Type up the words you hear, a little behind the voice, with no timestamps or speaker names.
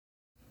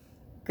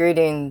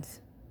Greetings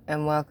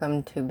and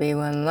welcome to Be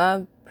One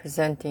Love,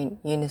 presenting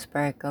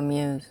Spherical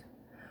Muse.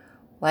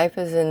 Life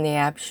is in the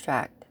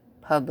Abstract,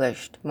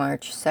 published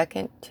March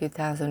 2nd,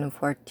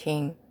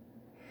 2014.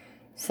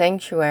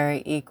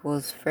 Sanctuary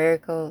equals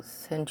spherical,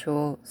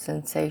 sensual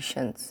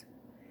sensations.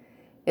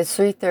 It's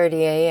 3:30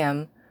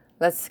 a.m.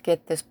 Let's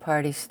get this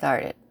party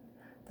started.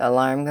 The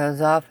alarm goes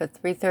off at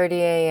 3:30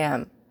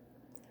 a.m.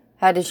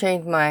 Had to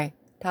change my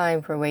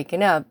time for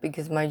waking up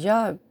because my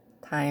job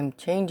time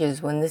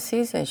changes when the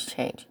seasons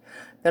change.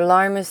 The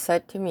alarm is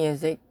set to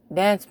music,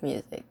 dance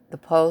music, the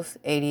Pulse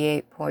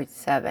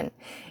 88.7.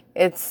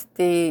 It's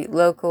the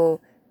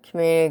local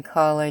community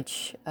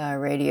college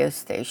radio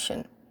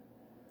station.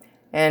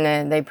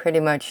 And they pretty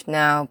much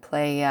now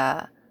play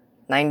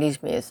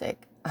 90s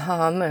music.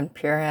 I'm in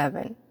pure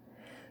heaven.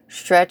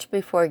 Stretch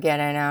before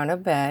getting out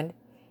of bed.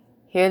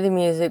 Hear the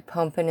music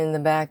pumping in the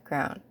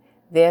background.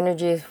 The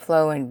energy is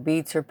flowing,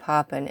 beats are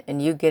popping,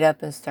 and you get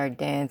up and start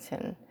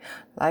dancing.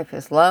 Life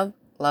is love,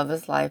 love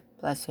is life.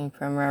 Blessing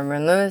from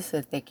Reverend Lewis,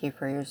 and thank you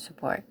for your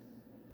support.